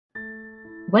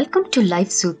Welcome to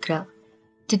Life Sutra.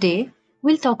 Today,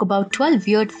 we'll talk about 12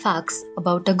 weird facts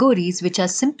about Aghoris which are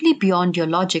simply beyond your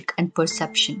logic and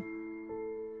perception.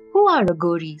 Who are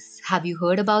Aghoris? Have you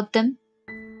heard about them?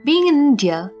 Being in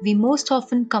India, we most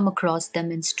often come across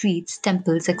them in streets,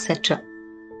 temples, etc.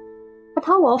 But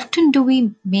how often do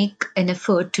we make an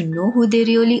effort to know who they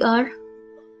really are?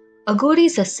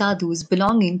 Aghoris are sadhus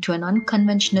belonging to an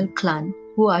unconventional clan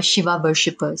who are Shiva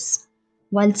worshippers.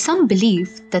 While some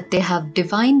believe that they have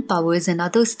divine powers and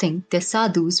others think they're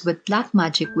sadhus with black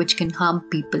magic which can harm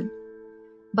people.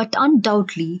 But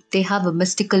undoubtedly, they have a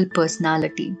mystical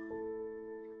personality.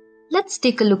 Let's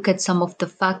take a look at some of the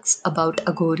facts about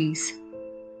Aghoris.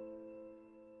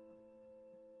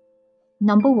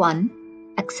 Number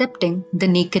 1. Accepting the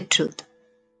naked truth.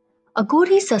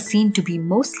 Aghoris are seen to be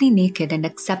mostly naked and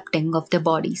accepting of their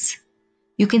bodies.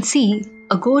 You can see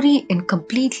Aghori in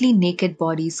completely naked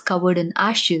bodies covered in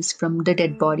ashes from the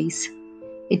dead bodies.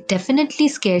 It definitely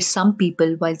scares some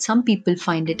people while some people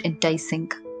find it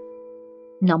enticing.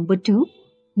 Number 2.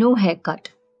 No haircut.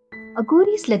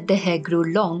 Aghoris let their hair grow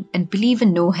long and believe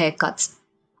in no haircuts.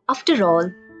 After all,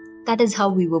 that is how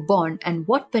we were born, and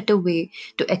what better way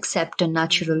to accept a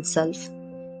natural self.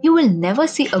 You will never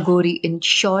see Aghori in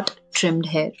short, trimmed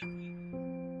hair.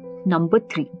 Number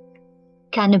 3.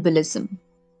 Cannibalism.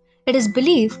 It is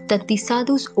believed that the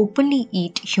sadhus openly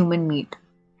eat human meat.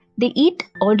 They eat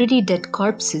already dead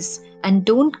corpses and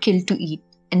don't kill to eat,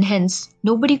 and hence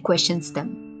nobody questions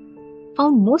them.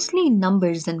 Found mostly in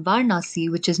Numbers and Varanasi,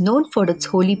 which is known for its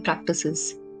holy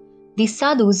practices, these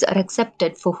sadhus are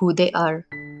accepted for who they are.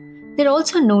 They are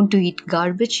also known to eat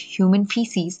garbage, human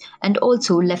feces, and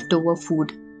also leftover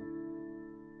food.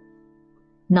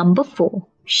 Number 4.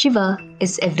 Shiva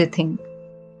is everything.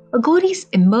 Aghoris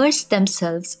immerse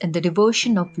themselves in the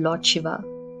devotion of Lord Shiva.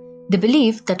 They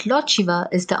believe that Lord Shiva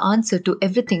is the answer to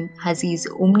everything as he is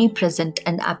omnipresent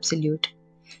and absolute.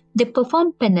 They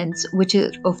perform penance which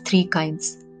are of 3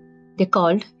 kinds. They are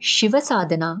called Shiva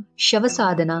Sadhana, Shava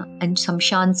Sadhana and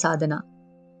Samshan Sadhana.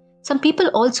 Some people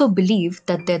also believe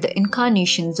that they are the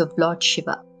incarnations of Lord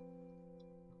Shiva.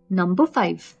 Number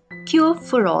 5. Cure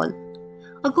for all.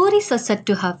 Aghoris are said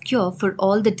to have cure for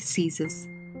all the diseases.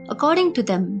 According to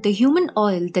them, the human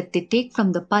oil that they take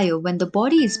from the pyre when the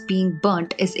body is being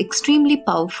burnt is extremely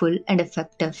powerful and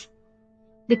effective.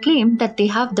 They claim that they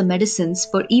have the medicines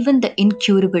for even the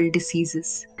incurable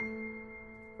diseases.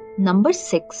 Number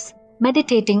 6.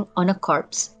 Meditating on a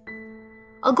corpse.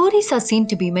 Aghoris are seen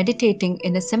to be meditating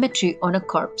in a cemetery on a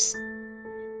corpse.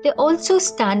 They also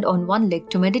stand on one leg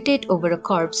to meditate over a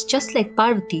corpse, just like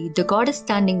Parvati, the goddess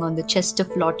standing on the chest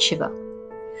of Lord Shiva.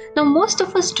 Now, most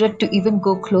of us dread to even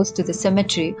go close to the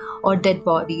cemetery or dead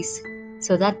bodies,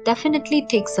 so that definitely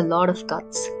takes a lot of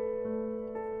guts.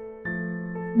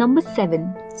 Number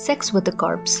 7. Sex with a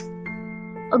corpse.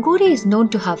 Aghori is known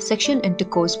to have sexual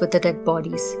intercourse with the dead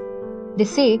bodies. They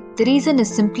say the reason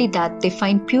is simply that they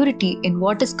find purity in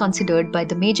what is considered by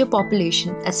the major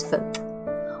population as filth.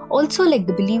 Also, like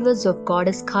the believers of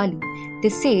goddess Kali, they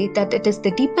say that it is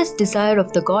the deepest desire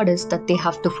of the goddess that they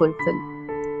have to fulfill.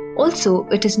 Also,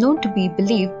 it is known to be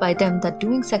believed by them that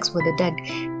doing sex with the dead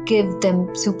give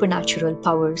them supernatural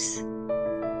powers.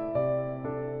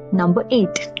 Number 8.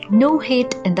 No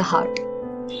hate in the heart.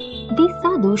 These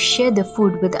sadhus share their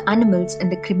food with the animals in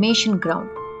the cremation ground,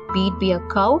 be a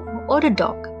cow or a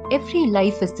dog. Every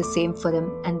life is the same for them,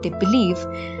 and they believe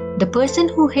the person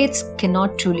who hates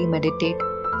cannot truly meditate.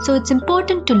 So it's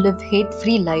important to live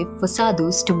hate-free life for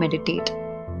sadhus to meditate.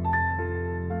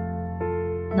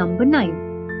 Number 9.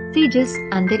 Sages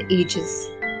and their ages.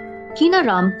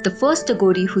 Kinaram, the first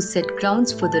Aghori who set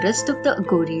grounds for the rest of the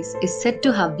Aghoris, is said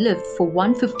to have lived for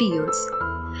 150 years,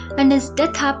 and his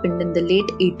death happened in the late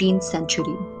 18th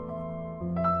century.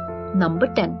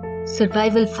 Number 10.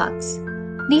 Survival facts.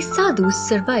 These sadhus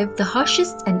survive the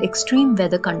harshest and extreme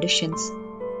weather conditions.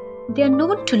 They are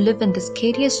known to live in the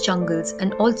scariest jungles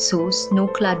and also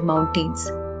snow-clad mountains.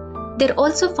 They are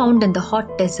also found in the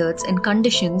hot deserts and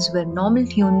conditions where normal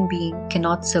human being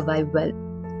cannot survive well.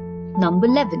 Number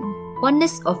 11.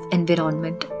 Oneness of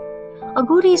environment.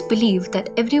 Aghoris believe that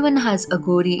everyone has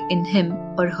Aghori in him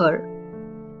or her.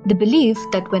 They believe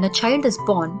that when a child is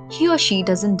born, he or she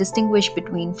doesn't distinguish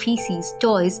between feces,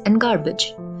 toys and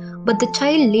garbage. But the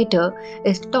child later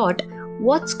is taught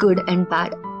what's good and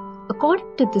bad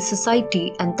according to the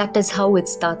society, and that is how it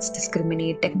starts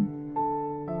discriminating.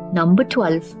 Number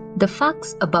 12. The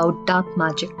facts about dark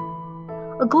magic.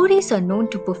 Aghoris are known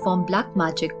to perform black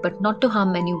magic but not to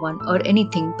harm anyone or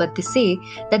anything, but they say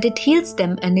that it heals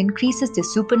them and increases their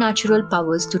supernatural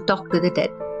powers to talk to the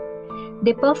dead.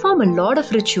 They perform a lot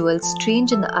of rituals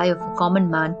strange in the eye of a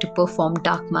common man to perform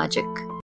dark magic.